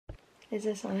Is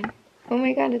this on? Oh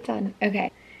my god, it's on. Okay.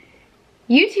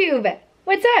 YouTube,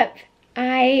 what's up?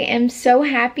 I am so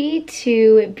happy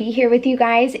to be here with you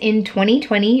guys in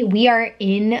 2020. We are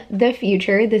in the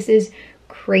future. This is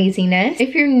craziness.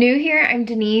 If you're new here, I'm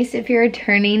Denise. If you're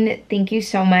returning, thank you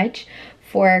so much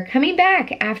for coming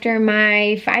back after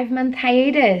my 5-month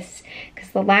hiatus, because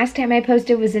the last time I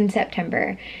posted was in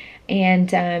September.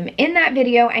 And in that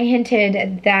video, I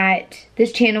hinted that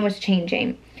this channel was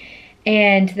changing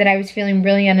and that I was feeling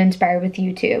really uninspired with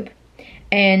YouTube.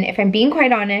 And if I'm being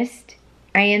quite honest,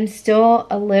 I am still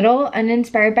a little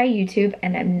uninspired by YouTube,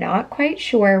 and I'm not quite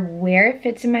sure where it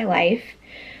fits in my life,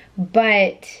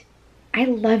 but I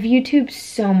love YouTube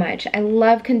so much. I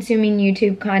love consuming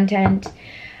YouTube content.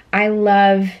 I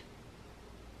love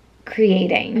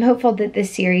creating. I'm hopeful that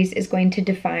this series is going to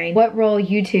define what role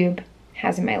YouTube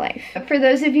has in my life. For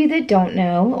those of you that don't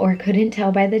know or couldn't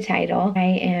tell by the title, I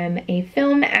am a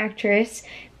film actress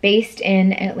based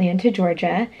in Atlanta,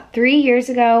 Georgia. 3 years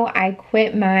ago, I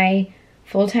quit my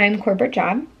full-time corporate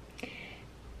job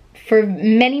for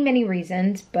many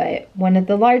reasons, but one of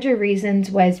the larger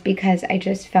reasons was because I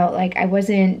just felt like I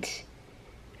wasn't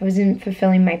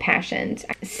fulfilling my passions.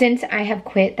 Since I have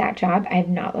quit that job, I have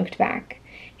not looked back.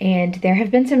 And there have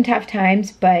been some tough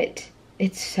times, but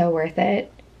it's so worth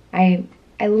it.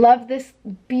 I love this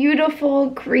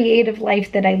beautiful, creative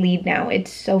life that I lead now.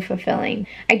 It's so fulfilling.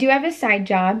 I do have a side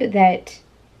job that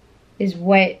is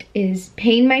what is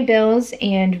paying my bills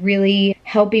and really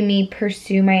helping me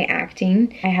pursue my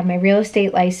acting. I have my real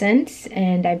estate license,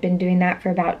 and I've been doing that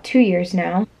for about 2 years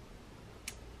now.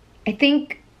 I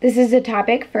think this is a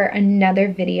topic for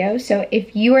another video, so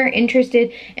if you are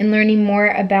interested in learning more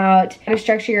about how to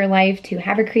structure your life to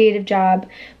have a creative job,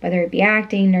 whether it be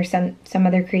acting or some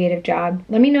other creative job,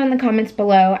 let me know in the comments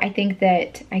below. I think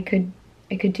that I could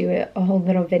do a whole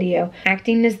little video.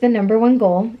 Acting is the #1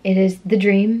 goal. It is the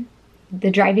dream,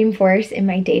 the driving force in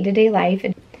my day-to-day life,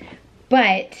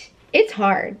 but it's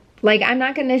hard. Like, I'm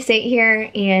not gonna sit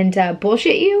here and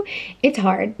bullshit you. It's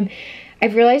hard.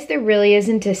 I've realized there really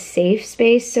isn't a safe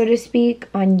space, so to speak,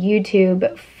 on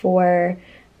YouTube for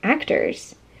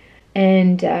actors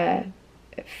and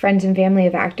friends and family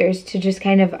of actors to just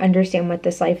kind of understand what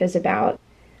this life is about.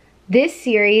 This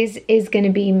series is going to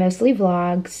be mostly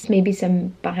vlogs, maybe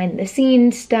some behind the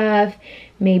scenes stuff,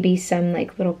 maybe some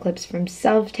like little clips from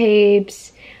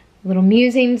self-tapes, little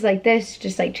musings like this,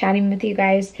 just like chatting with you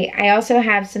guys. I also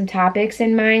have some topics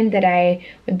in mind that I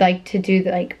would like to do,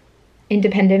 like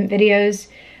independent videos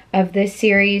of this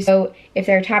series. So if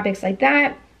there are topics like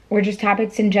that, or just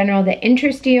topics in general that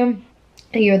interest you,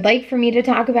 that you would like for me to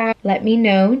talk about, let me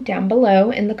know down below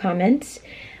in the comments.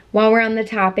 While we're on the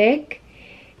topic,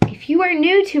 if you are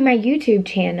new to my YouTube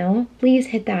channel, please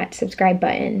hit that subscribe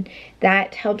button.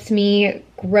 That helps me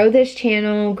grow this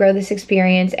channel, grow this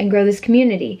experience, and grow this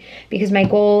community, because my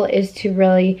goal is to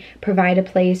really provide a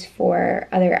place for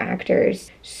other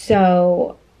actors.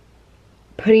 So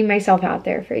putting myself out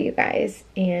there for you guys,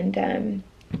 and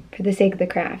for the sake of the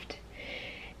craft.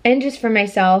 And just for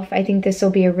myself, I think this will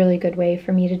be a really good way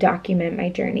for me to document my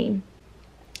journey.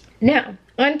 Now,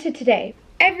 on to today.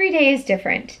 Every day is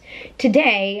different.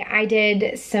 Today, I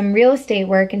did some real estate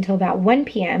work until about 1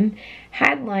 p.m.,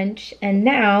 had lunch, and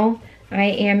now I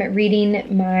am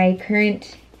reading my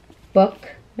current book,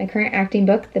 my current acting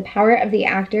book, The Power of the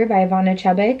Actor by Ivana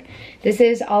Chubbuck. This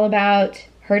is all about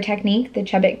her technique, the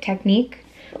Chubbuck technique,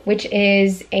 which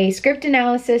is a script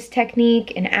analysis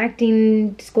technique, an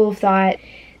acting school of thought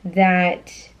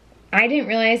that I didn't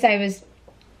realize I was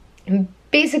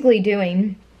basically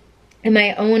doing in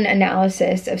my own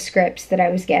analysis of scripts that I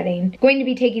was getting. Going to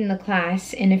be taking the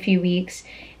class in a few weeks,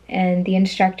 and the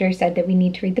instructor said that we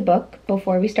need to read the book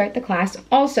before we start the class.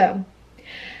 Also,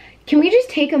 can we just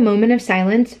take a moment of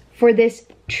silence for this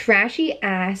trashy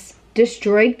ass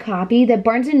destroyed copy that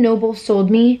Barnes & Noble sold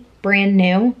me brand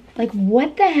new? Like,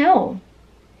 what the hell?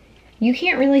 You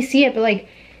can't really see it, but like,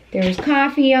 there was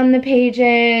coffee on the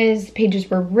pages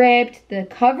were ripped, the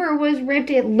cover was ripped.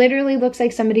 It literally looks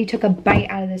like somebody took a bite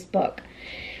out of this book.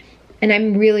 And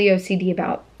I'm really OCD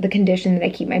about the condition that I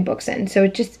keep my books in, so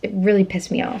it really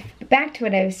pissed me off. But back to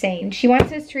what I was saying. She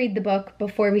wants us to read the book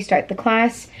before we start the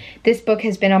class. This book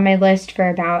has been on my list for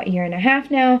about 1.5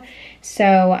 years now,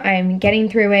 so I'm getting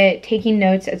through it, taking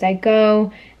notes as I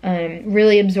go,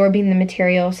 really absorbing the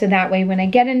material, so that way when I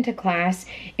get into class,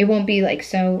 it won't be like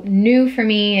so new for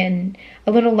me and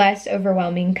a little less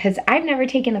overwhelming, because I've never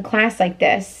taken a class like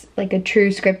this, like a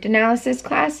true script analysis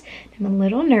class. I'm a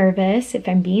little nervous, if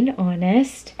I'm being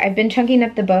honest. I've been chunking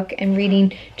up the book and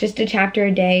reading just a chapter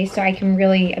a day so I can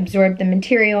really absorb the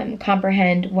material and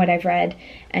comprehend what I've read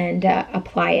and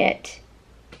apply it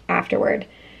afterward.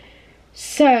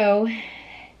 So,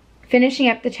 finishing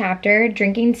up the chapter,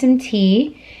 drinking some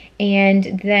tea,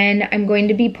 and then I'm going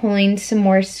to be pulling some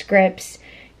more scripts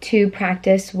to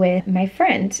practice with my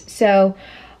friends. So,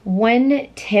 one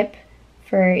tip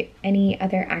for any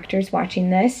other actors watching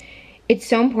this, it's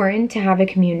so important to have a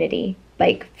community.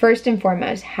 Like, first and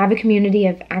foremost, have a community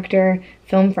of actor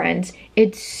film friends.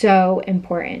 It's so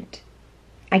important.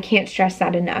 I can't stress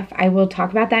that enough. I will talk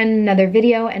about that in another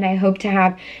video, and I hope to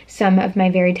have some of my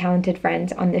very talented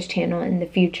friends on this channel in the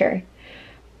future.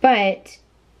 But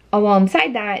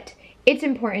alongside that, it's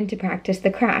important to practice the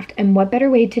craft, and what better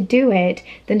way to do it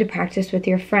than to practice with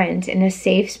your friends in a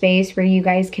safe space where you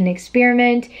guys can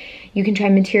experiment, you can try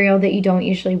material that you don't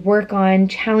usually work on,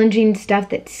 challenging stuff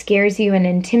that scares you and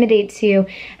intimidates you,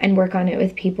 and work on it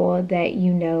with people that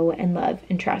you know and love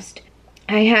and trust.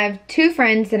 I have 2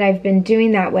 friends that I've been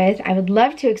doing that with. I would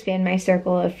love to expand my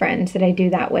circle of friends that I do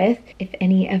that with, if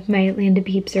any of my Atlanta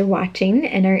peeps are watching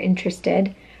and are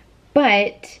interested.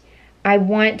 But I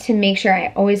want to make sure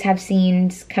I always have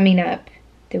scenes coming up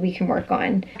that we can work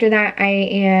on. After that, I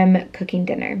am cooking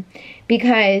dinner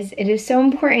because it is so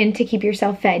important to keep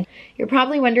yourself fed. You're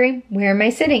probably wondering, where am I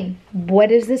sitting?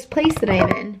 What is this place that I'm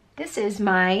in? This is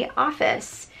my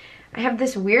office. I have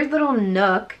this weird little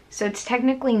nook, so it's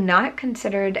technically not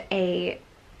considered a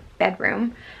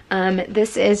bedroom.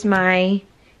 This is my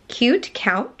cute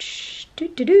couch.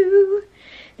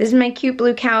 This is my cute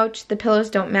blue couch. The pillows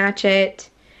don't match it.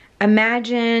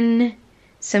 Imagine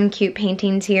some cute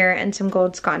paintings here and some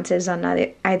gold sconces on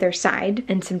either side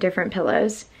and some different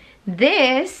pillows.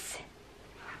 This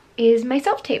is my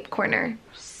self-tape corner.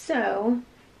 So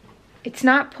it's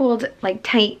not pulled like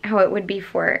tight how it would be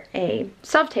for a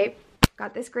self-tape.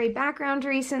 Got this gray background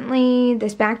recently,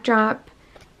 this backdrop,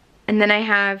 and then I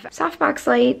have softbox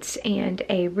lights and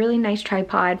a really nice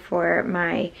tripod for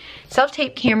my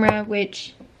self-tape camera,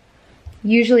 which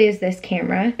usually is this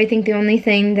camera. I think the only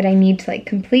thing that I need to like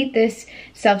complete this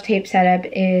self-tape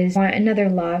setup is I want another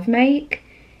lav mic,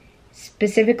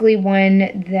 specifically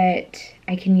one that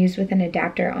I can use with an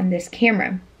adapter on this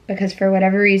camera, because for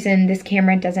whatever reason this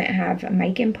camera doesn't have a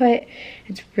mic input.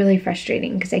 It's really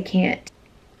frustrating because I can't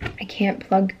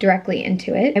plug directly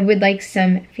into it. I would like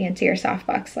some fancier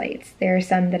softbox lights. There are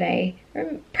some that are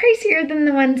pricier than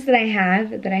the ones that I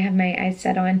have my eyes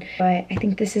set on, but I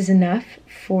think this is enough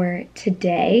for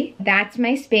today. That's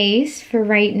my space for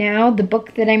right now, the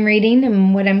book that I'm reading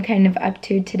and what I'm kind of up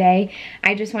to today.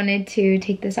 I just wanted to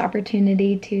take this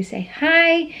opportunity to say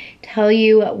hi, tell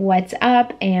you what's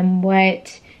up and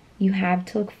what you have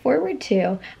to look forward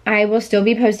to. I will still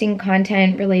be posting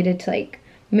content related to like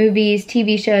movies,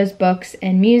 TV shows, books,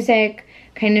 and music,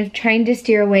 kind of trying to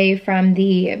steer away from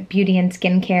the beauty and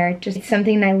skincare, just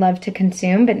something I love to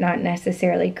consume but not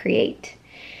necessarily create.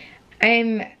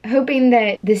 I'm hoping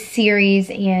that this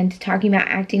series and talking about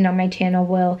acting on my channel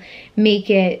will make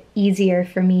it easier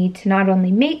for me to not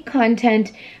only make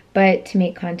content, but to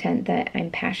make content that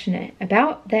I'm passionate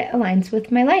about that aligns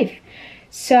with my life.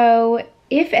 So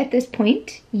if at this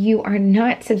point you are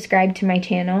not subscribed to my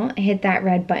channel, hit that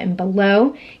red button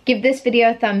below. Give this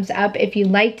video a thumbs up if you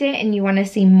liked it and you want to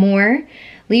see more.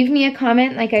 Leave me a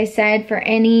comment, like I said, for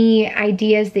any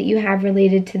ideas that you have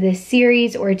related to this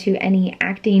series or to any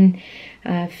acting,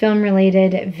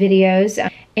 film-related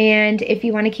videos. And if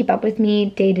you want to keep up with me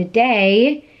day to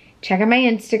day, check out my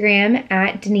Instagram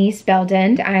at Denisse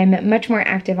Beldin. I'm much more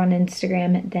active on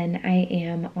Instagram than I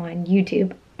am on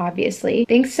YouTube, obviously.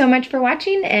 Thanks so much for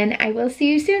watching, and I will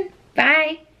see you soon.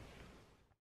 Bye!